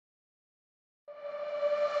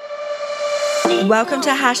Welcome to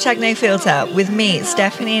Hashtag No Filter with me,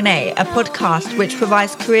 Stephanie and A podcast which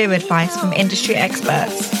provides career advice from industry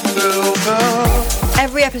experts.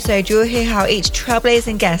 Every episode you'll hear how each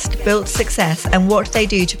trailblazing guest built success and what they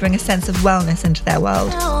do to bring a sense of wellness into their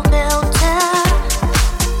world.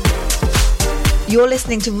 You're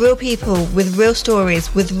listening to real people with real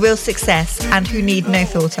stories, with real success, and who need no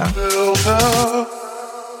filter.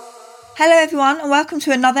 Hello everyone and welcome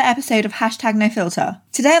to another episode of Hashtag No Filter.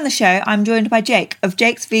 Today on the show I'm joined by Jake of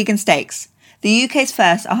Jake's Vegan Steaks, the UK's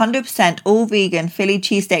first 100% all-vegan Philly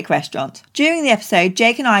cheesesteak restaurant. During the episode,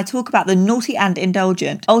 Jake and I talk about the naughty and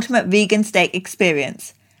indulgent ultimate vegan steak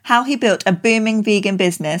experience, how he built a booming vegan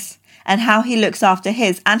business, and how he looks after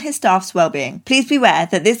his and his staff's well-being. Please beware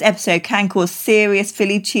that this episode can cause serious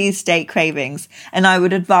Philly cheesesteak cravings, and I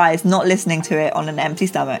would advise not listening to it on an empty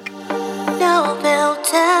stomach. No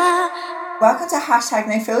filter. Welcome to Hashtag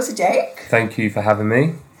No Filter, Jake. Thank you for having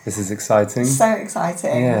me. This is exciting. So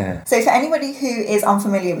exciting. Yeah. So for anybody who is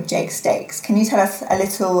unfamiliar with Jake's Steaks, can you tell us a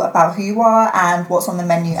little about who you are and what's on the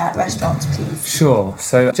menu at restaurants, please? Sure.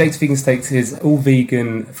 So Jake's Vegan Steaks is an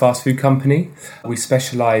all-vegan fast food company. We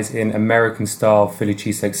specialise in American-style Philly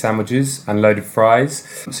cheesesteak sandwiches and loaded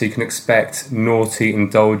fries. So you can expect naughty,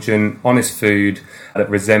 indulgent, honest food that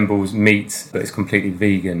resembles meat but is completely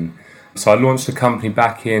vegan. So I launched the company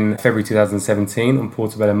back in February 2017 on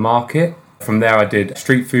Portobello Market. From there I did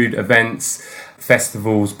street food events,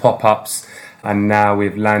 festivals, pop-ups, and now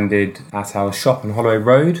we've landed at our shop on Holloway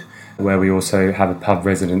Road, where we also have a pub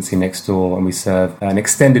residency next door, and we serve an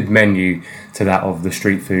extended menu to that of the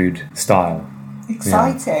street food style.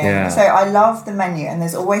 Exciting. Yeah. So I love the menu, and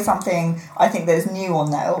there's always something I think there's new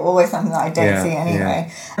on there, or always something that I don't see anyway.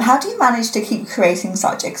 Yeah. How do you manage to keep creating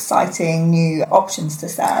such exciting new options to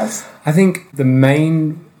serve? I think the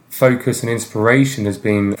main focus and inspiration has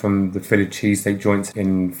been from the Philly cheesesteak joints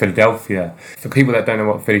in Philadelphia. For people that don't know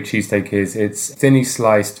what Philly cheesesteak is, it's thinly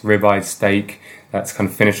sliced ribeye steak that's kind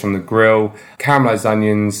of finished on the grill, caramelized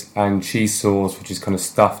onions and cheese sauce, which is kind of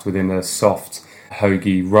stuffed within a soft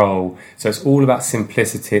hoagie roll. So it's all about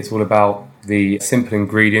simplicity, it's all about the simple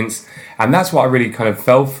ingredients, and that's what I really kind of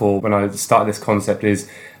fell for when I started this concept, is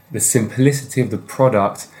the simplicity of the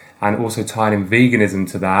product and also tying in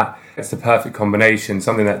veganism to that. It's the perfect combination,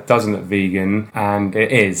 something that doesn't look vegan, and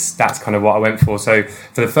it is. That's kind of what I went for. So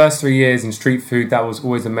for the first 3 years in street food, that was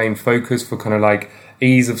always the main focus for kind of like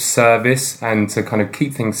ease of service and to kind of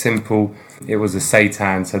keep things simple. It was the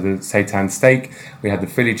seitan, so the seitan steak. We had the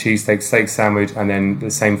Philly cheesesteak steak sandwich, and then the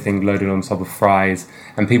same thing loaded on top of fries,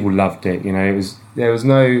 and people loved it. You know, there was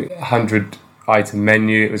no 100-item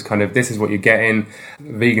menu. It was kind of, this is what you're getting.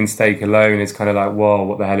 Vegan steak alone is kind of like, whoa,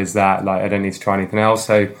 what the hell is that? Like, I don't need to try anything else.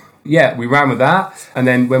 So yeah, we ran with that. And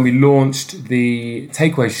then when we launched the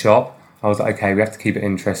takeaway shop, I was like, okay, we have to keep it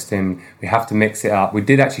interesting. We have to mix it up. We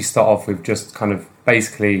did actually start off with just kind of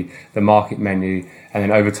basically the market menu. And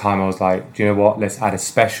then over time, I was like, do you know what? Let's add a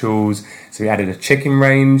specials. So we added a chicken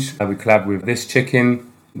range. We collabed with This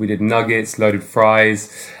Chicken. We did nuggets, loaded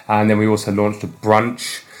fries. And then we also launched a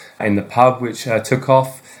brunch in the pub, which took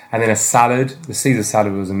off. And then a salad. The Caesar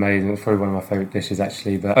salad was amazing. It's probably one of my favourite dishes,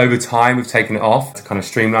 actually. But over time, we've taken it off to kind of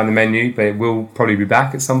streamline the menu, but it will probably be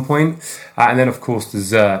back at some point. And then, of course,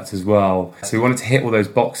 desserts as well. So we wanted to hit all those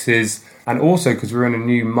boxes. And also, because we're in a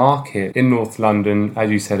new market in North London,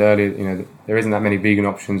 as you said earlier, you know, there isn't that many vegan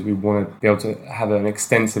options. We want to be able to have an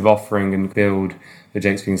extensive offering and build the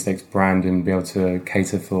Jake's Vegan Steaks brand and be able to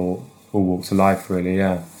cater for all walks of life, really,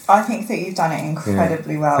 yeah. I think that you've done it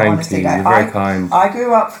incredibly well, Thank honestly. you. You're very kind. I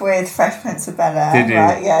grew up with Fresh Prince of Bel-Air. Did you?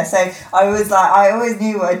 Right? Yeah, so I was like, I always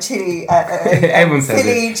knew what a chili... Everyone says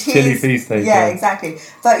Philly it. cheese. Chili cheesesteak. Yeah, exactly.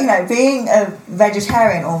 But, you know, being a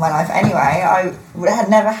vegetarian all my life anyway, I had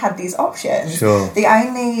never had these options. Sure. The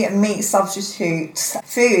only meat substitute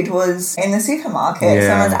food was in the supermarket. Yeah.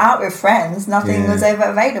 So I was out with friends, nothing was ever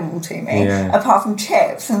available to me, apart from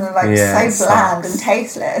chips, and they're like so bland and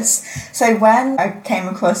tasteless. So when I came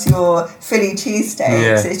across your Philly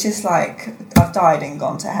cheesesteaks, it's just like I've died and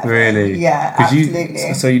gone to heaven. Really? Yeah,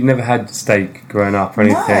 absolutely. So you'd never had steak growing up or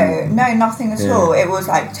anything? No, nothing at all. It was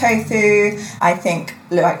like tofu, I think,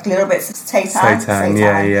 like little bits of seitan.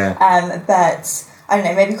 Yeah. But I don't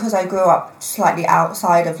know, maybe because I grew up slightly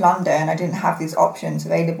outside of London, I didn't have these options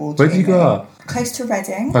available to me. Where did you grow up? Close to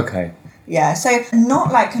Reading. Okay. Yeah, so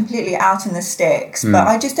not like completely out in the sticks, but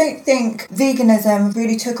I just don't think veganism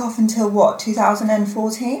really took off until, what,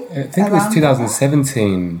 2014? I think it was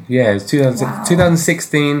 2017. Yeah, it was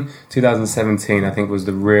 2016, 2017, I think was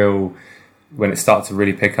the real, when it started to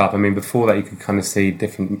really pick up. I mean, before that you could kind of see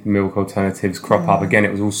different milk alternatives crop up. Again,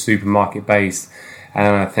 it was all supermarket based. And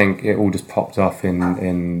then I think it all just popped off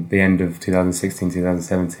in the end of 2016,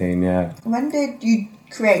 2017, yeah. When did you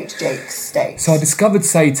create Jake's Steaks? So I discovered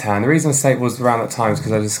seitan. The reason I say it was around that time is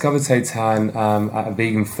because I discovered seitan at a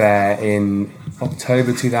vegan fair in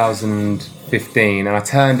October 2015, and I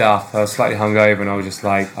turned up, I was slightly hungover, and I was just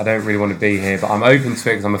like, I don't really want to be here, but I'm open to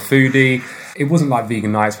it because I'm a foodie. It wasn't like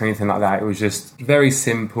vegan nights or anything like that. It was just very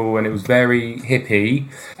simple, and it was very hippie.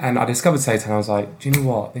 And I discovered seitan, and I was like, do you know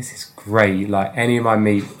what? This is great. Like, any of my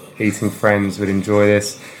meat eating friends would enjoy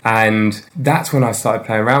this. And that's when I started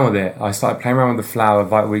playing around with it. I started playing around with the flour,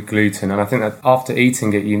 Vital Wheat gluten, and I think that after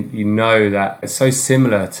eating it, you know that it's so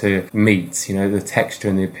similar to meat, you know, the texture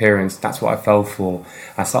and the appearance. That's what I fell for.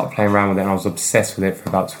 I started playing around with it, and I was obsessed with it for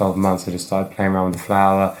about 12 months. I just started playing around with the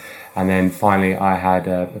flour, and then finally I had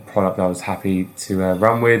a product that I was happy to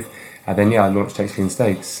run with, and then I launched Jake's Vegan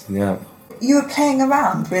Steaks. You were playing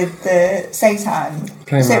around with the seitan,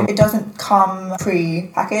 so it doesn't come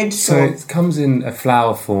pre-packaged? So it comes in a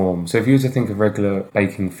flour form. So if you were to think of regular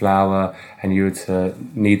baking flour and you were to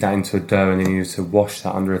knead that into a dough and then you were to wash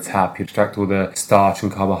that under a tap, you extract all the starch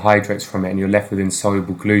and carbohydrates from it and you're left with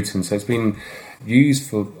insoluble gluten. So it's been used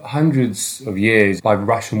for hundreds of years by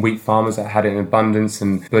Russian wheat farmers that had it in abundance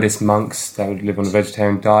and Buddhist monks that would live on a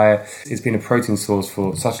vegetarian diet. It's been a protein source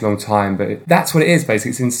for such a long time, but that's what it is basically.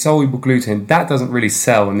 It's insoluble gluten. That doesn't really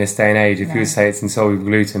sell in this day and age if you would say it's insoluble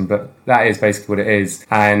gluten, but that is basically what it is.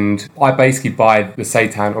 And I basically buy the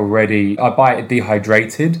seitan already. I buy it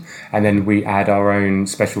dehydrated and then we add our own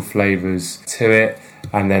special flavours to it.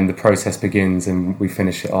 And then the process begins and we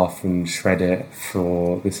finish it off and shred it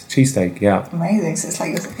for this cheesesteak, Amazing. So it's like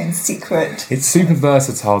you're in secret. It's super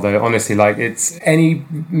versatile though, honestly. Like, it's any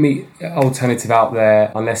meat alternative out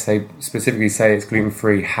there, unless they specifically say it's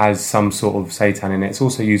gluten-free, has some sort of seitan in it. It's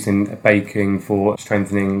also used in baking for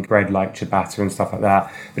strengthening bread like ciabatta and stuff like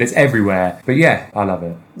that. But it's everywhere. But I love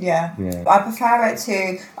it. Yeah. I prefer it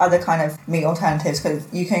to other kind of meat alternatives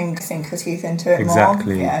because you can sink your teeth into it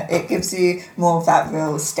exactly. more. Yeah, it gives you more of that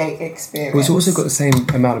real steak experience. Well, it's also got the same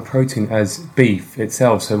amount of protein as beef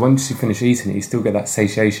itself, so once you finish eating it, you still get that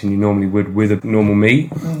satiation you normally would with a normal meat.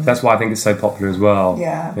 That's why I think it's so popular as well.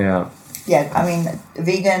 Yeah, I mean,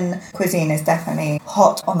 vegan cuisine is definitely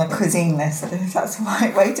hot on the cuisine list, if that's the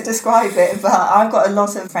right way to describe it. But I've got a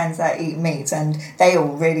lot of friends that eat meat and they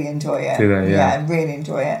all really enjoy it. Do they? Yeah, really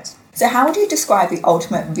enjoy it. So how would you describe the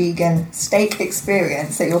ultimate vegan steak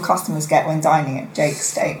experience that your customers get when dining at Jake's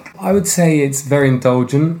Steak? I would say it's very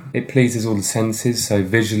indulgent. It pleases all the senses. So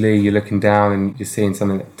visually, you're looking down and you're seeing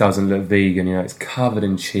something that doesn't look vegan. You know, it's covered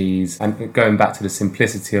in cheese. And going back to the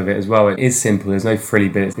simplicity of it as well, it is simple. There's no frilly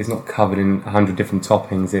bits. It's not covered in 100 different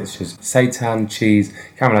toppings. It's just seitan, cheese,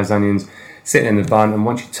 caramelized onions, sitting in the bun, and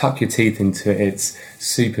once you tuck your teeth into it, it's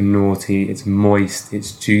super naughty, it's moist,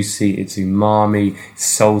 it's juicy, it's umami, it's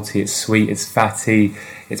salty, it's sweet, it's fatty,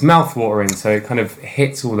 it's mouth-watering, so it kind of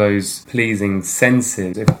hits all those pleasing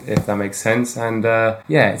senses, if that makes sense. And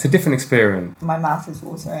it's a different experience. My mouth is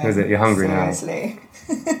watering. Is it? You're hungry Seriously.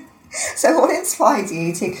 So what inspired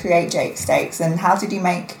you to create Jake's Steaks, and how did you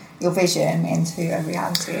make your vision into a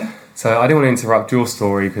reality? So I didn't want to interrupt your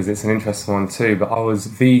story because it's an interesting one too, but I was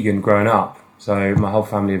vegan growing up. So my whole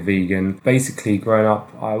family are vegan. Basically, growing up,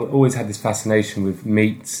 I always had this fascination with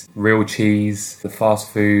meat, real cheese, the fast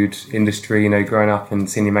food industry. You know, growing up and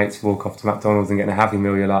seeing your mates walk off to McDonald's and getting a Happy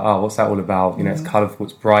Meal, you're like, oh, what's that all about? You know, it's colourful,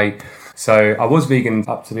 it's bright. So I was vegan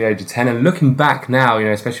up to the age of 10, and looking back now, you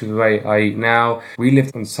know, especially the way I eat now, we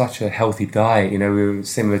lived on such a healthy diet. You know, we were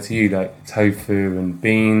similar to you, like tofu and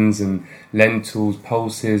beans and lentils,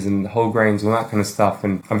 pulses and whole grains, all that kind of stuff.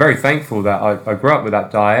 And I'm very thankful that I grew up with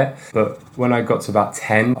that diet. But when I got to about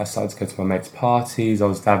 10, I started to go to my mates' parties. I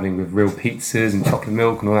was dabbling with real pizzas and chocolate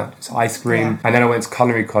milk and all that, ice cream. Yeah. And then I went to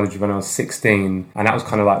culinary college when I was 16, and that was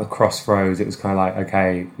kind of like the crossroads. It was kind of like,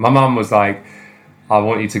 okay, my mum was like, I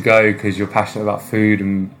want you to go because you're passionate about food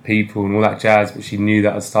and people and all that jazz, but she knew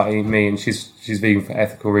that I'd start eating meat, and she's vegan for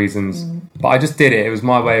ethical reasons. But I just did it. It was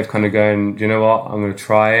my way of kind of going, do you know what? I'm going to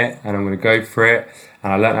try it and I'm going to go for it.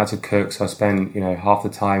 And I learned how to cook, so I spent, you know, half the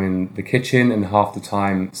time in the kitchen and half the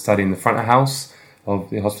time studying the front of house of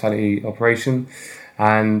the hospitality operation.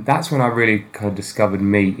 And that's when I really kind of discovered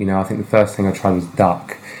meat. You know, I think the first thing I tried was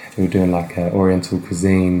duck. We were doing like Oriental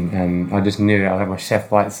cuisine, and I just knew it. I had my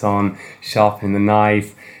chef lights on, sharpening the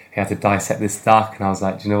knife. He had to dissect this duck, and I was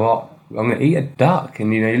like, do you know what? I'm going to eat a duck.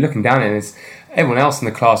 And, you know, you're looking down at it, and it's, everyone else in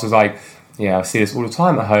the class was like, yeah, I see this all the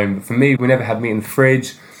time at home. But for me, we never had meat in the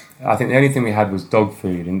fridge. I think the only thing we had was dog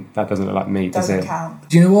food, and that doesn't look like meat, does it? Doesn't count.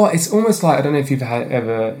 Do you know what? It's almost like, I don't know if you've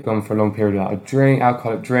ever gone for a long period without a drink,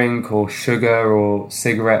 alcoholic drink, or sugar, or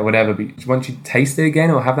cigarette, or whatever, but once you taste it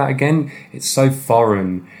again, or have that again, it's so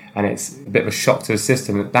foreign, and it's a bit of a shock to the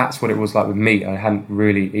system. That's what it was like with meat. I hadn't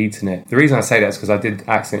really eaten it. The reason I say that is because I did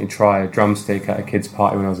accidentally try a drumstick at a kid's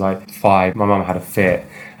party when I was like 5. My mum had a fit,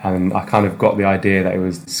 and I kind of got the idea that it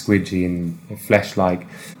was squidgy and flesh-like.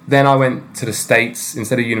 Then I went to the States.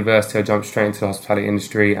 Instead of university, I jumped straight into the hospitality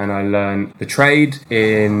industry, and I learned the trade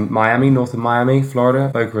in Miami, north of Miami, Florida,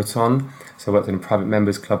 Boca Raton. So I worked in a private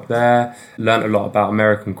members club there, learned a lot about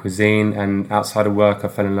American cuisine, and outside of work I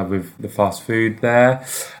fell in love with the fast food there.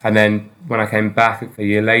 And then when I came back a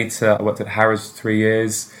year later, I worked at Harrods for 3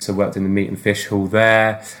 years. So I worked in the meat and fish hall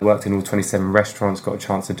there, worked in all 27 restaurants, got a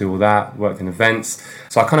chance to do all that, worked in events.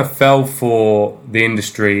 So I kind of fell for the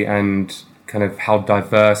industry and kind of how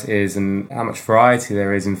diverse it is and how much variety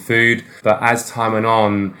there is in food. But as time went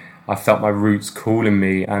on, I felt my roots calling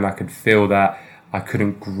me, and I could feel that I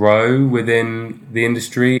couldn't grow within the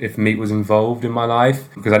industry if meat was involved in my life,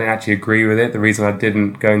 because I didn't actually agree with it. The reason I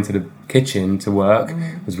didn't go into the kitchen to work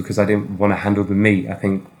was because I didn't want to handle the meat. I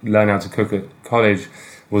think learning how to cook at college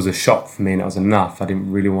was a shock for me, and that was enough. I didn't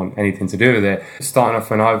really want anything to do with it. Starting off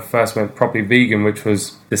when I first went properly vegan, which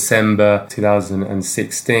was December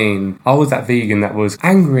 2016, I was that vegan that was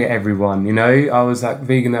angry at everyone, you know? I was that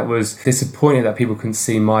vegan that was disappointed that people couldn't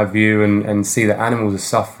see my view and see that animals are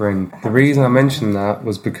suffering. The reason I mentioned that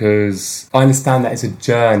was because I understand that it's a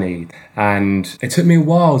journey, and it took me a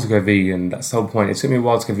while to go vegan. That's the whole point. It took me a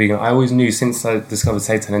while to go vegan. I always knew, since I discovered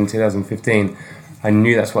seitan in 2015, I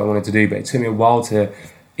knew that's what I wanted to do, but it took me a while to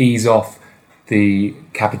ease off the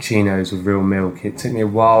cappuccinos with real milk. It took me a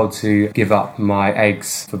while to give up my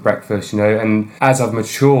eggs for breakfast, you know, and as I've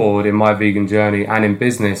matured in my vegan journey and in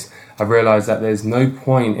business, I've realised that there's no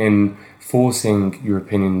point in forcing your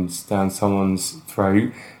opinions down someone's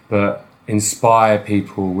throat, but inspire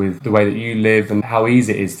people with the way that you live and how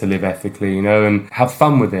easy it is to live ethically, you know, and have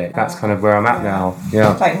fun with it. That's kind of where I'm at now.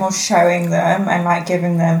 Yeah. Like more showing them and like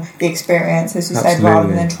giving them the experience, as you said,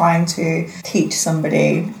 rather than trying to teach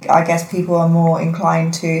somebody. I guess people are more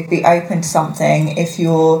inclined to be open to something if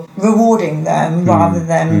you're rewarding them rather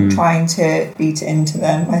than trying to beat it into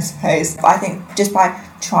them, I suppose. But I think just by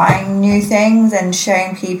trying new things and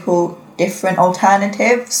showing people different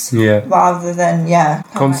alternatives rather than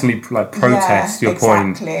constantly like protest your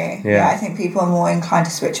point. I think people are more inclined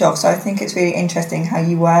to switch off, so I think it's really interesting how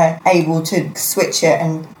you were able to switch it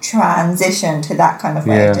and transition to that kind of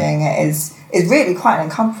way of doing it is really quite an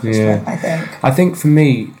accomplishment. I think for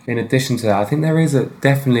me, in addition to that, I think there is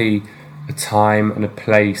definitely a time and a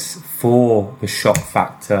place for the shock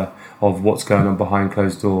factor of what's going on behind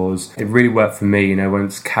closed doors. It really worked for me, you know, when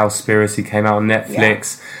Cowspiracy came out on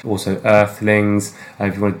Netflix, also Earthlings.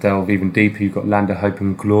 If you want to delve even deeper, you've got Land of Hope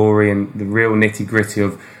and Glory, and the real nitty gritty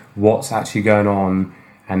of what's actually going on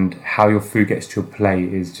and how your food gets to your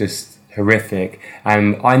plate is just horrific.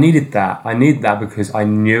 And I needed that. I needed that because I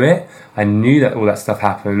knew it. I knew that all that stuff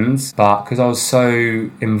happens, but because I was so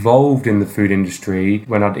involved in the food industry,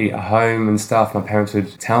 when I'd eat at home and stuff, my parents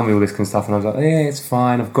would tell me all this kind of stuff, and I was like, yeah, it's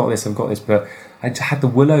fine, I've got this, but I just had the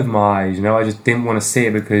wool over my eyes, you know. I just didn't want to see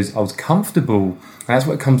it because I was comfortable, and that's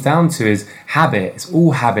what it comes down to, is habit. It's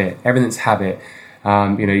all habit. Everything's habit. You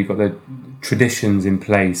know, you've got the traditions in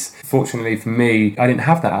place. Fortunately for me, I didn't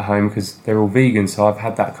have that at home because they're all vegan, so I've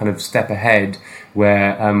had that kind of step ahead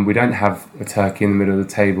where we don't have a turkey in the middle of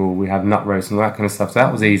the table, we have nut roast and all that kind of stuff, so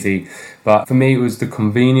that was easy. But for me, it was the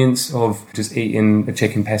convenience of just eating a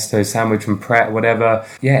chicken pesto sandwich from Pret, whatever.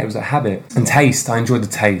 Yeah, it was a habit. And taste, I enjoyed the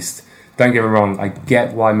taste. Don't get me wrong, I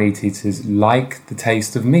get why meat eaters like the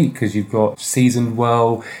taste of meat, because you've got seasoned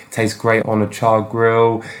well, it tastes great on a charred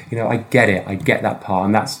grill. You know, I get it, I get that part,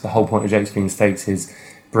 and that's the whole point of Jake's Vegan Steaks, is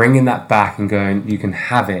bringing that back and going, you can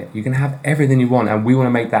have it, you can have everything you want, and we want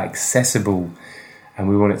to make that accessible, and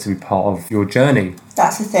we want it to be part of your journey.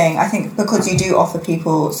 That's the thing. I think because you do offer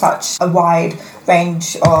people such a wide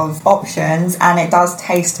range of options and it does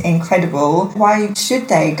taste incredible, why should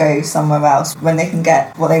they go somewhere else when they can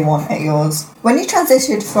get what they want at yours? When you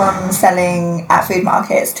transitioned from selling at food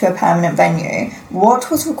markets to a permanent venue, what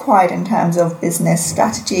was required in terms of business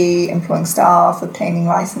strategy, employing staff, obtaining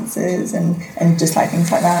licenses and just like things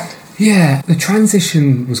like that? Yeah, the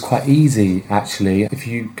transition was quite easy, actually. If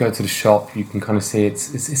you go to the shop, you can kind of see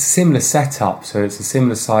it's a similar setup. So it's a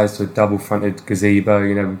similar size to a double-fronted gazebo.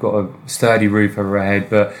 You know, we've got a sturdy roof over our head,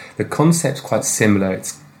 but the concept's quite similar.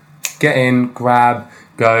 It's get in, grab,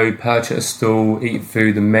 go, perch at a stall, eat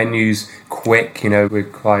food. The menu's quick, we're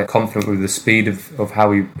quite confident with the speed of how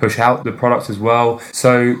we push out the products as well.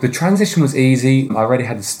 So the transition was easy. I already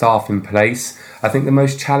had the staff in place. I think the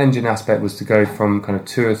most challenging aspect was to go from kind of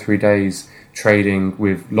 2 or 3 days trading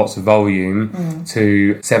with lots of volume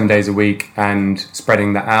to 7 days a week and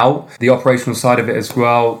spreading that out. The operational side of it as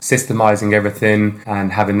well, systemizing everything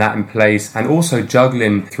and having that in place, and also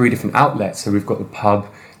juggling 3 different outlets. So we've got the pub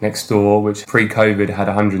next door, which pre-COVID had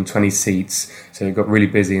 120 seats. So it got really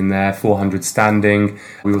busy in there, 400 standing.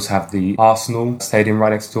 We also have the Arsenal stadium right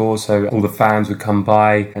next door, so all the fans would come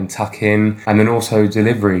by and tuck in. And then also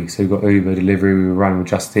delivery. So we've got Uber delivery, we were running with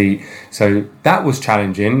Just Eat. So that was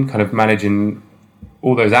challenging, kind of managing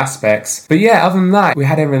all those aspects. But yeah, other than that, we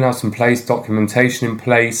had everything else in place, documentation in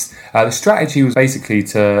place. The strategy was basically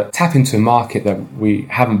to tap into a market that we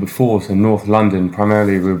haven't before. So North London,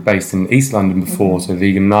 primarily we were based in East London before, so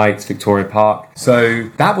Vegan Nights, Victoria Park. So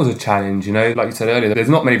that was a challenge, like you said earlier, there's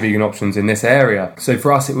not many vegan options in this area. So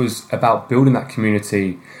for us, it was about building that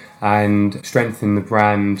community and strengthening the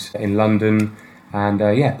brand in London and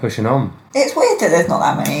pushing on. It's weird that there's not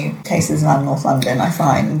that many places around North London, I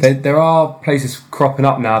find. There are places cropping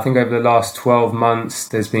up now. I think over the last 12 months,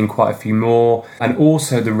 there's been quite a few more. And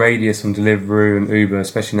also the radius on Deliveroo and Uber,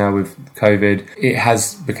 especially now with COVID, it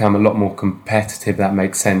has become a lot more competitive. That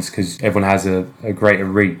makes sense because everyone has a greater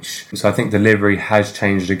reach. So I think delivery has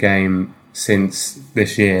changed the game since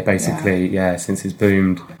this year, basically, since it's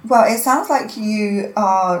boomed. Well, it sounds like you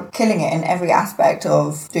are killing it in every aspect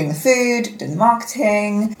of doing the food, doing the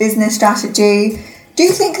marketing, business strategy. Do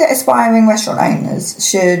you think that aspiring restaurant owners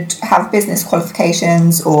should have business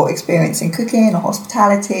qualifications or experience in cooking or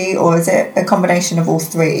hospitality, or is it a combination of all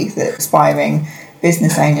 3 that aspiring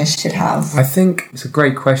business owners should have? I think it's a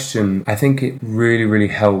great question. I think it really, really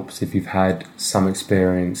helps if you've had some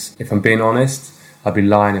experience. If I'm being honest, I'd be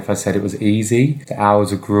lying if I said it was easy. The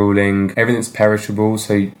hours are grueling. Everything's perishable,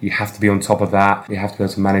 so you have to be on top of that. You have to be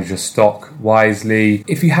able to manage your stock wisely.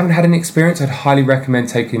 If you haven't had any experience, I'd highly recommend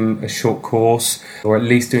taking a short course or at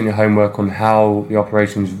least doing your homework on how the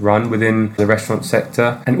operations run within the restaurant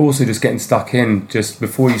sector. And also just getting stuck in. Just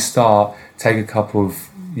before you start, take a couple of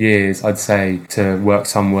years, I'd say, to work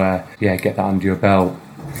somewhere. Yeah, get that under your belt,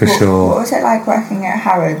 for sure. What was it like working at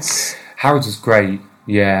Harrods? Harrods was great.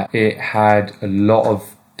 Yeah, it had a lot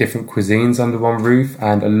of different cuisines under one roof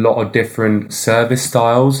and a lot of different service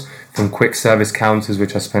styles, from quick service counters,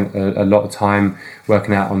 which I spent a lot of time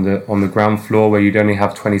working out on the ground floor, where you'd only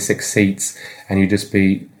have 26 seats and you'd just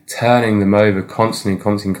be turning them over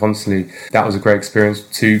constantly. That was a great experience.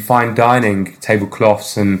 To fine dining,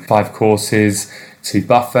 tablecloths and 5 courses, to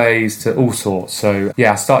buffets, to all sorts. So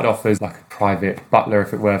yeah, I started off as like a private butler,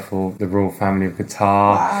 if it were, for the royal family of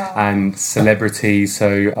Qatar and celebrities.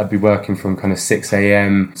 So I'd be working from kind of 6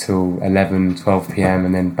 a.m. till 11, 12 p.m.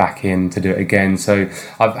 and then back in to do it again. So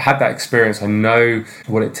I've had that experience. I know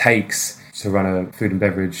what it takes to run a food and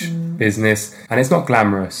beverage business, and it's not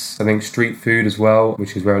glamorous. I think street food as well,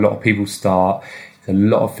 which is where a lot of people start, it's a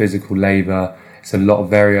lot of physical labour. It's a lot of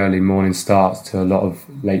very early morning starts to a lot of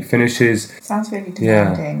late finishes. Sounds really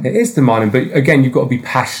demanding. Yeah, it is demanding, but again, you've got to be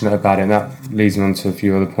passionate about it, and that leads me on to a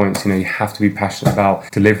few other points. You have to be passionate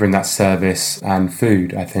about delivering that service and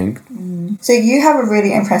food, I think. So you have a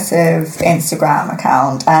really impressive Instagram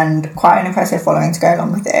account and quite an impressive following to go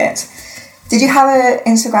along with it. Did you have an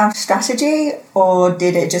Instagram strategy, or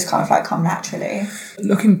did it just kind of like come naturally?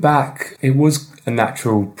 Looking back, it was a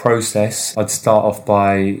natural process. I'd start off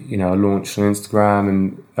by, I launched on Instagram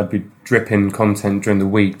and I'd be dripping content during the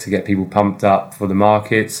week to get people pumped up for the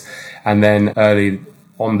markets. And then early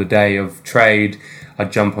on the day of trade,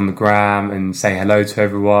 I'd jump on the gram and say hello to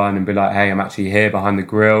everyone and be like, hey, I'm actually here behind the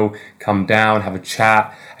grill, come down, have a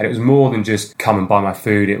chat. And it was more than just come and buy my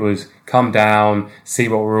food. It was come down, see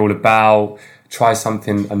what we're all about, try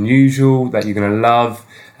something unusual that you're going to love.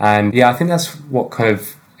 And yeah, I think that's what kind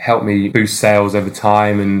of helped me boost sales over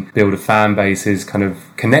time and build a fan base, is kind of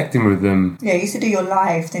connecting with them. Yeah, you used to do your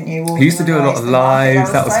live, didn't you? I used to do a lot of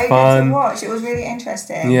lives. That was so fun to watch. It was really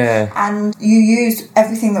interesting. Yeah. And you used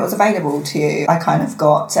everything that was available to you, I kind of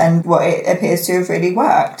got, and what it appears to have really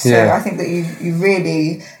worked. So I think that you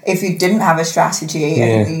really, if you didn't have a strategy, I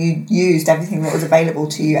think that you used everything that was available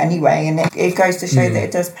to you anyway, and it goes to show that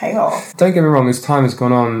it does pay off. Don't get me wrong, as time has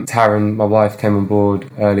gone on, Taryn, my wife, came on board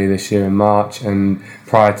earlier this year in March, and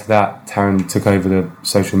prior prior to that, Taryn took over the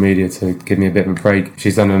social media to give me a bit of a break.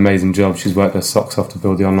 She's done an amazing job. She's worked her socks off to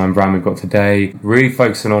build the online brand we've got today. Really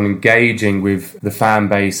focusing on engaging with the fan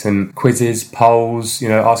base and quizzes, polls,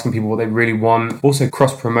 asking people what they really want. Also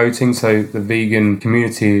cross-promoting, so the vegan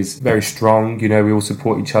community is very strong. We all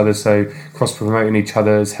support each other, so cross-promoting each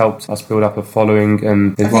other has helped us build up a following.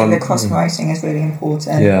 And I think the cross-promoting is really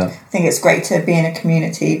important. Yeah. I think it's great to be in a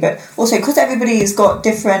community, but also because everybody's got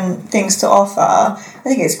different things to offer, I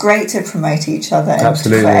think it's great to promote each other and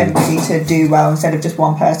Absolutely. for everybody to do well instead of just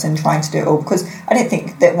one person trying to do it all, because I don't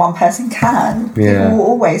think that one person can. Yeah. People will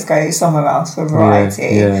always go somewhere else for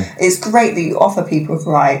variety. Yeah. It's great that you offer people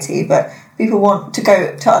variety, but people want to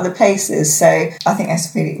go to other places, so I think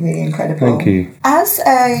that's really, really incredible. Thank you. As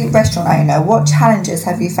a restaurant owner, what challenges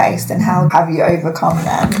have you faced and how have you overcome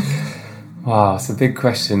them? Wow, it's a big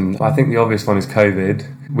question. I think the obvious one is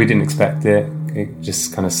COVID. We didn't expect it. It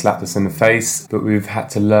just kind of slapped us in the face, but we've had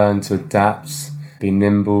to learn to adapt, be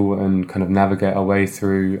nimble and kind of navigate our way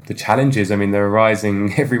through the challenges. I mean, they're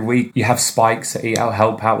arising every week. You have spikes. Eat Out,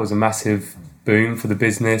 Help Out was a massive boom for the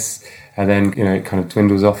business, and then it kind of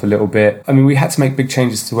dwindles off a little bit. I mean, we had to make big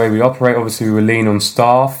changes to the way we operate. Obviously, we were lean on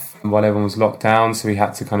staff while everyone was locked down, so we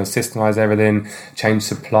had to kind of systemize everything, change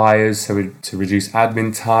suppliers to reduce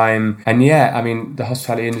admin time. And the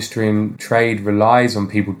hospitality industry and trade relies on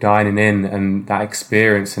people dining in and that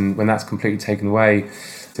experience, and when that's completely taken away,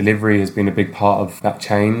 delivery has been a big part of that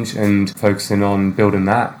change and focusing on building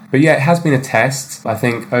that. But it has been a test. I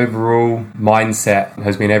think overall mindset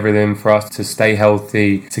has been everything for us to stay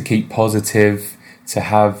healthy, to keep positive, to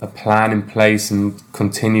have a plan in place and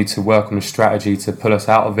continue to work on a strategy to pull us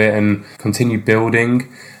out of it and continue building,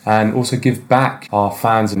 and also give back. Our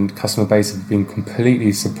fans and customer base have been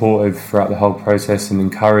completely supportive throughout the whole process and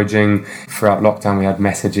encouraging. Throughout lockdown, we had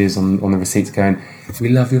messages on the receipts going, "We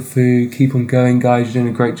love your food, keep on going guys, you're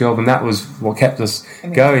doing a great job." And that was what kept us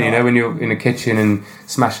going, when you're in the kitchen and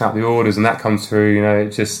smashing out the orders and that comes through,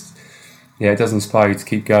 it just, it does inspire you to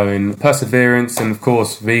keep going. Perseverance, and of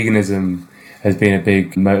course veganism has been a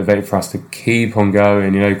big motivator for us to keep on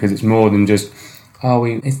going, because it's more than just,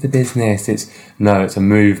 it's the business. It's a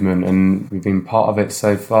movement, and we've been part of it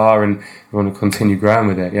so far, and we want to continue growing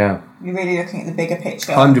with it. Yeah. You're really looking at the bigger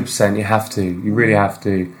picture. 100%. You have to. You really have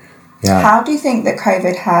to. Yeah. How do you think that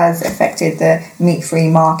COVID has affected the meat-free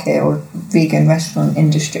market or vegan restaurant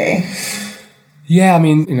industry? Yeah, I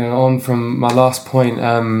mean, on from my last point,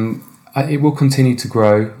 it will continue to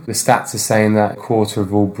grow. The stats are saying that a quarter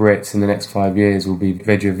of all Brits in the next 5 years will be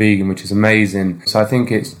veg or vegan, which is amazing. So I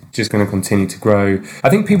think it's just going to continue to grow. I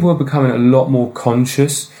think people are becoming a lot more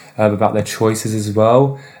conscious about their choices as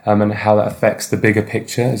well, and how that affects the bigger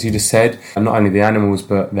picture, as you just said, and not only the animals,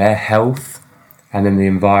 but their health, and then the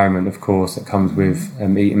environment, of course, that comes with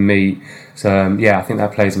eating meat. So, I think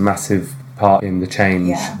that plays a massive part in the change.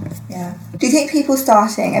 Yeah. Do you think people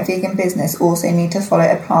starting a vegan business also need to follow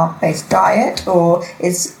a plant-based diet, or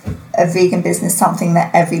is a vegan business something that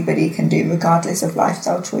everybody can do regardless of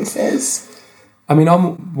lifestyle choices? I mean,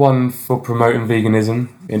 I'm one for promoting veganism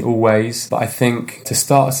in all ways, but I think to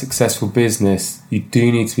start a successful business, you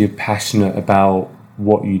do need to be passionate about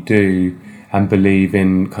what you do and believe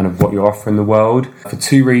in kind of what you're offering the world, for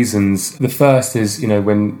two reasons. The first is,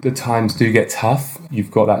 when the times do get tough,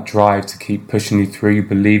 you've got that drive to keep pushing you through, you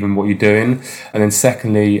believe in what you're doing. And then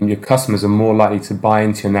secondly, your customers are more likely to buy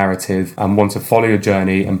into your narrative and want to follow your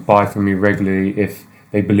journey and buy from you regularly if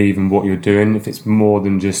they believe in what you're doing, if it's more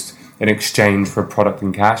than just an exchange for a product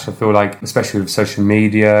and cash. I feel like, especially with social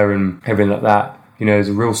media and everything like that, there's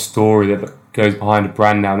a real story that goes behind a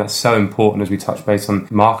brand now, and that's so important as we touch base on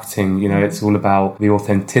marketing. It's all about the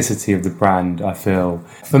authenticity of the brand, I feel.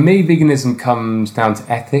 For me, veganism comes down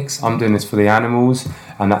to ethics. I'm doing this for the animals,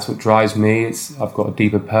 and that's what drives me. I've got a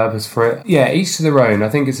deeper purpose for it. Yeah, each to their own. I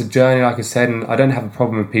think it's a journey, like I said, and I don't have a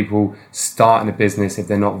problem with people starting a business if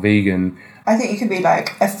they're not vegan. I think you can be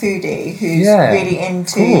like a foodie who's really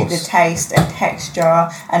into the taste and texture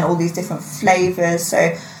and all these different flavours.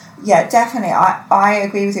 So yeah, definitely. I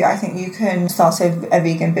agree with you. I think you can start a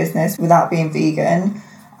vegan business without being vegan.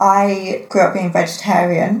 I grew up being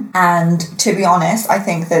vegetarian, and to be honest, I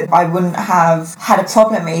think that I wouldn't have had a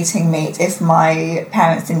problem eating meat if my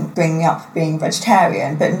parents didn't bring me up being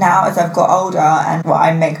vegetarian. But now, as I've got older and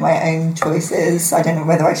I make my own choices, I don't know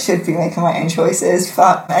whether I should be making my own choices,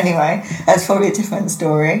 but anyway, that's probably a different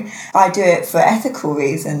story. I do it for ethical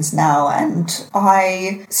reasons now, and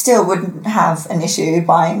I still wouldn't have an issue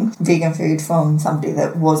buying vegan food from somebody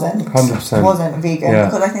that wasn't 100%. vegan,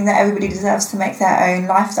 because I think that everybody deserves to make their own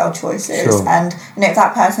life lifestyle choices. Sure. And if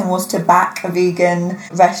that person was to back a vegan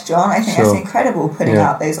restaurant, I think Sure. that's incredible, putting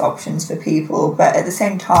out those options for people. But at the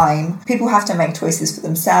same time, people have to make choices for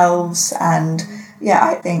themselves. And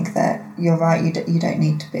I think that you're right. You don't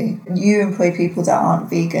need to be. You employ people that aren't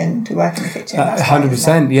vegan to work in the kitchen.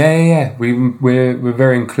 100%. Yeah. We're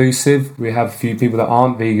very inclusive. We have a few people that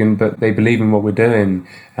aren't vegan, but they believe in what we're doing,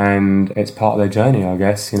 and it's part of their journey, I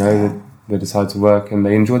guess. They decide to work and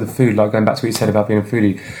they enjoy the food. Like going back to what you said about being a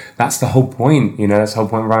foodie, that's the whole point. That's the whole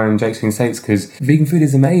point of running Jake's Vegan Steaks, because vegan food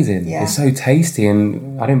is amazing. Yeah. It's so tasty,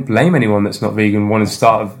 and I don't blame anyone that's not vegan wanting to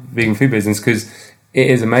start a vegan food business, because it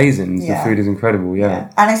is amazing. The food is incredible. Yeah.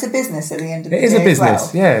 And it's a business at the end of the day. It is a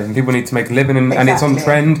business. Well. Yeah. And people need to make a living, and it's on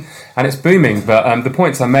trend and it's booming. But the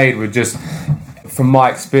points I made were just, from my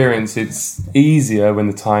experience, it's easier when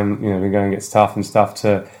the time, we're going to get tough and stuff,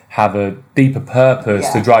 to have a deeper purpose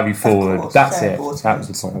to drive you forward. Course, that's so it. important. That was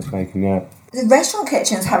the point I was making, yeah. The restaurant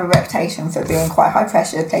kitchens have a reputation for being quite high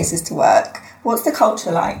pressure places to work. What's the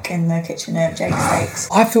culture like in the kitchen at Jake's Steaks?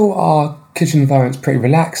 I feel our kitchen environment's pretty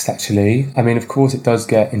relaxed, actually. I mean, of course, it does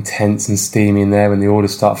get intense and steamy in there when the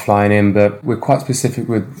orders start flying in, but we're quite specific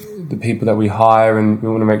with the people that we hire, and we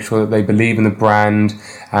want to make sure that they believe in the brand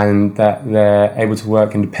and that they're able to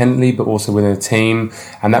work independently but also within a team.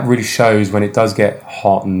 And that really shows when it does get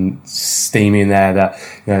hot and steamy in there,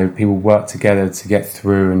 that people work together to get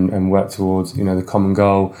through and work towards the common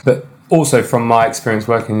goal. But also, from my experience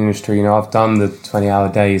working in the industry, I've done the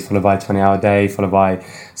 20-hour days followed by a 20-hour day followed by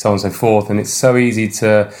so on and so forth, and it's so easy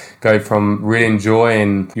to go from really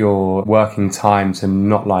enjoying your working time to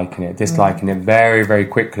not liking it, disliking it very, very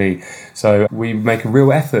quickly. So we make a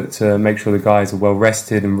real effort to make sure the guys are well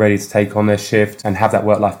rested and ready to take on their shift and have that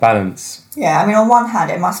work-life balance. Yeah, I mean, on one hand,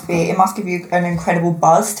 it must give you an incredible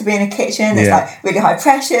buzz to be in a kitchen. It's like really high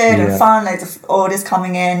pressured and fun, loads of orders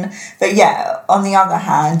coming in. But on the other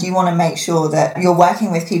hand, you want to make sure that you're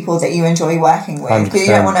working with people that you enjoy working with. Because you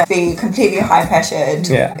don't want to be completely high pressured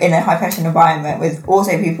in a high pressured environment with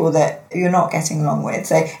also people that you're not getting along with.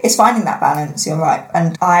 So it's finding that balance, you're right.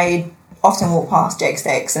 And I often walk past Jake's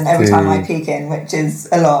Steaks, and every time I peek in, which is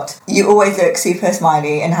a lot, you always look super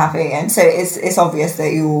smiley and happy, and so it's obvious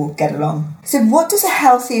that you all get along. So what does a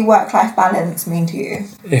healthy work-life balance mean to you?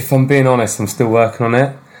 If I'm being honest, I'm still working on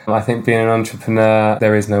it. I think being an entrepreneur,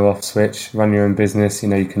 there is no off switch. Run your own business,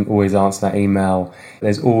 you can always answer that email.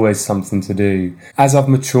 There's always something to do. As I've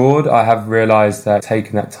matured, I have realised that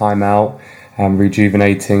taking that time out and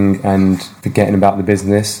rejuvenating and forgetting about the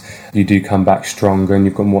business, you do come back stronger and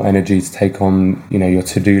you've got more energy to take on, your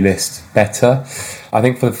to-do list better. I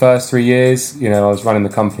think for the first 3 years, I was running the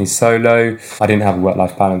company solo. I didn't have a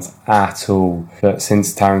work-life balance at all. But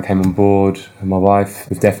since Taryn came on board and my wife,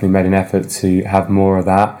 we've definitely made an effort to have more of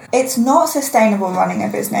that. It's not sustainable running a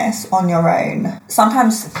business on your own.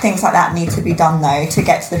 Sometimes things like that need to be done, though, to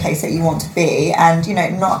get to the place that you want to be. And,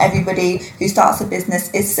 not everybody who starts a business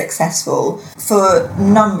is successful for a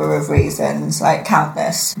number of reasons, like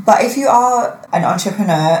countless. But if you are an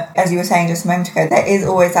entrepreneur, as you were saying just a moment ago, there is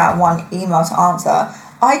always that one email to answer.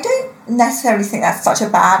 I don't necessarily think that's such a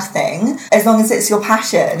bad thing, as long as it's your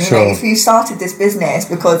passion. Sure. If you started this business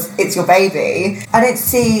because it's your baby, I don't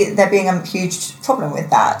see there being a huge problem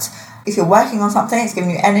with that. If you're working on something, it's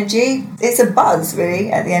giving you energy. It's a buzz,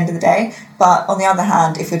 really, at the end of the day. But on the other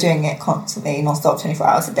hand, if you're doing it constantly, non-stop, 24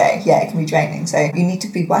 hours a day, it can be draining. So you need to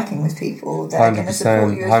be working with people that are going to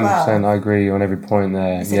support you as well. 100%, I agree on every point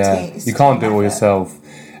there. It's you can't do it all yourself.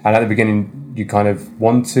 And at the beginning, you kind of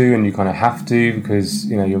want to and you kind of have to, because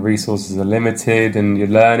your resources are limited and you're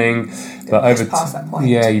learning. But over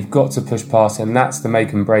you've got to push past it, and that's the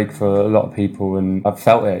make and break for a lot of people. And I've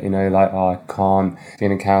felt it, I can't be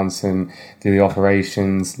an accountant, do the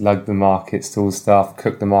operations, lug the market stall stuff,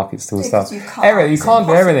 cook the market stall stuff. You can't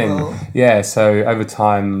do everything. Yeah, so over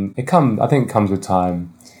time, I think it comes with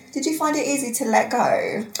time. Did you find it easy to let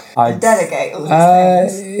go and delegate all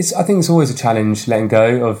these things? I think it's always a challenge letting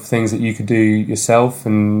go of things that you could do yourself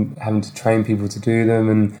and having to train people to do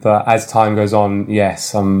them. But as time goes on,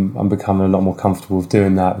 yes, I'm becoming a lot more comfortable with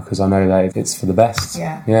doing that, because I know that it's for the best.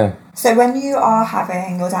 Yeah. So when you are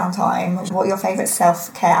having your downtime, what are your favourite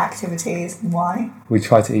self-care activities and why? We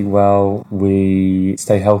try to eat well, we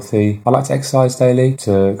stay healthy. I like to exercise daily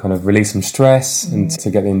to kind of release some stress and to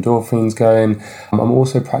get the endorphins going. I'm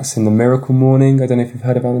also practicing the Miracle Morning. I don't know if you've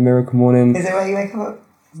heard about the Miracle Morning. Is it where you wake up?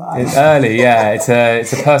 It's early, yeah. It's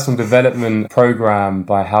a personal development program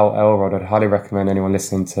by Hal Elrod. I'd highly recommend anyone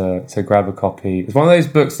listening to grab a copy. It's one of those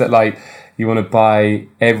books that you want to buy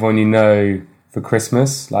everyone you know for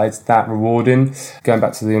Christmas. Like, it's that rewarding. Going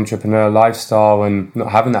back to the entrepreneur lifestyle and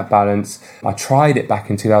not having that balance. I tried it back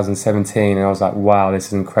in 2017 and I was like, wow, this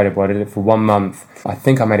is incredible. I did it for 1 month. I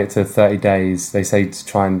think I made it to 30 days. They say to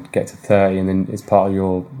try and get to 30 and then it's part of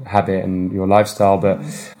your habit and your lifestyle. But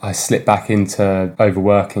I slipped back into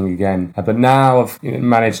overworking again. But now I've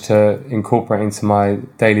managed to incorporate into my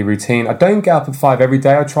daily routine. I don't get up at 5 every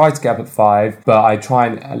day. I try to get up at 5, but I try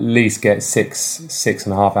and at least get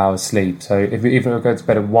 6.5 hours sleep. So if I go to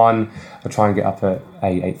bed at 1, I try and get up at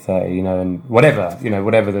 8:30, and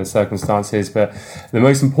whatever the circumstance is. But the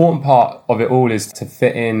most important part of it all is to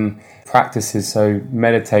fit in practices. So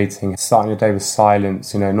meditating, starting your day with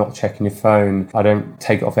silence, not checking your phone. I don't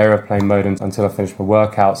take it off airplane mode until I finish my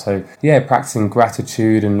workout. So practicing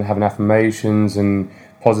gratitude and having affirmations and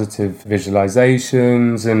positive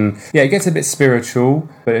visualizations, and it gets a bit spiritual,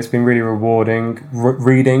 but it's been really rewarding.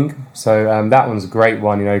 Reading, so that one's a great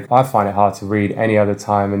one. I find it hard to read any other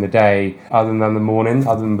time in the day other than the morning,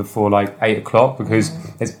 other than before like 8 o'clock, because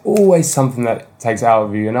there's always something that takes it out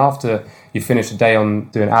of you, and after you finish a day on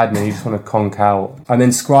doing admin, you just want to conk out. And then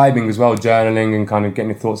scribing as well, journaling and kind of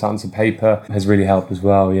getting your thoughts out onto paper has really helped as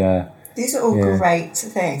well. These are all great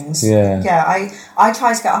things. Yeah, I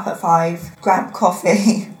try to get up at 5, grab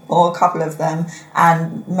coffee or a couple of them,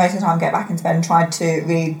 and most of the time get back into bed and try to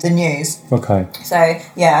read the news. Okay. So,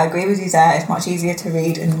 I agree with you there. It's much easier to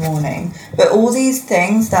read in the morning. But all these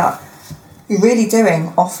things that you're really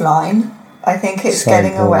doing offline, I think it's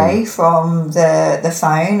getting away from the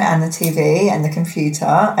phone and the TV and the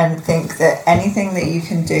computer, and think that anything that you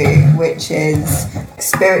can do which is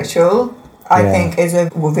spiritual, I think is a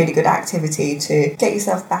really good activity to get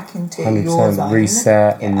yourself back into 100% your zone.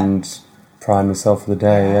 Reset and prime yourself for the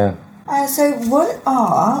day, So what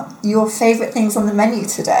are your favourite things on the menu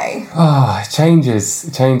today? It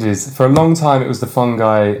changes. For a long time it was the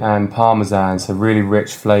fungi and parmesan, so really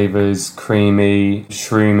rich flavours, creamy,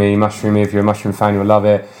 shroomy, mushroomy. If you're a mushroom fan, you'll love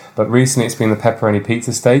it. But recently it's been the pepperoni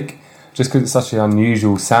pizza steak, just because it's such an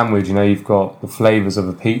unusual sandwich. You've got the flavours of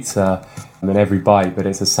a pizza in every bite, but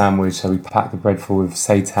it's a sandwich. So we pack the bread full with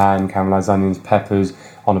seitan, caramelised onions, peppers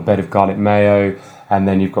on a bed of garlic mayo, and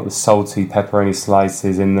then you've got the salty pepperoni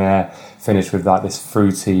slices in there, finished with like this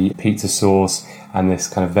fruity pizza sauce and this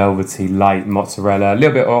kind of velvety light mozzarella, a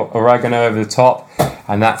little bit of oregano over the top,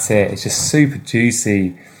 and that's it. It's just super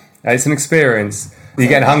juicy. It's an experience. You're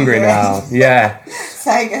getting hungry now. Yeah.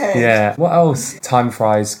 So good. Yeah. What else? Thyme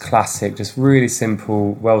fries, classic. Just really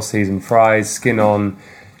simple, well-seasoned fries, skin on,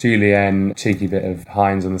 julienne, cheeky bit of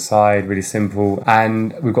Heinz on the side, really simple.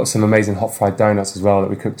 And we've got some amazing hot fried donuts as well that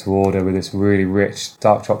we cook to order with this really rich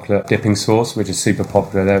dark chocolate dipping sauce, which is super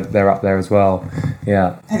popular. They're up there as well.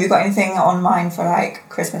 Yeah. Have you got anything on mind for like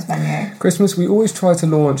Christmas menu? Christmas, we always try to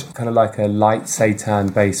launch kind of like a light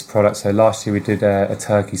seitan based product. So last year we did a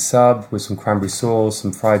turkey sub with some cranberry sauce,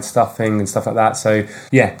 some fried stuffing and stuff like that. So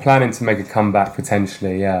planning to make a comeback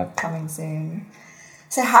potentially. Coming soon.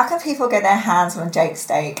 So how can people get their hands on Jake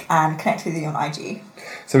Steak and connect with you on IG?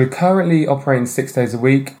 So we're currently operating 6 days a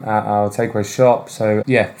week at our takeaway shop. So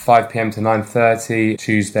 5 p.m. to 9:30,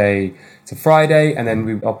 Tuesday to Friday, and then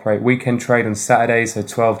we operate weekend trade on Saturday, so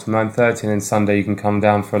 12 to 9:30, and then Sunday you can come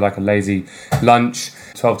down for like a lazy lunch,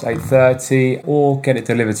 12 to 8:30, or get it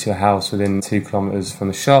delivered to your house within 2 kilometres from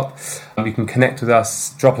the shop. You can connect with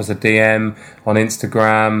us, drop us a DM on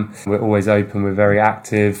Instagram. We're always open, we're very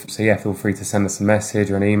active, so feel free to send us a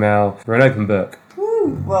message or an email. We're an open book.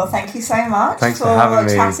 Well, thank you so much for having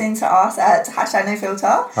me. Chatting to us at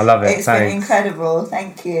 #NoFilter. I love it. It's been incredible.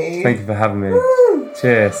 Thank you. Thank you for having me. Woo.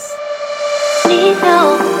 Cheers.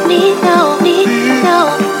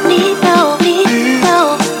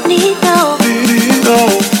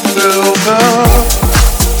 Filter.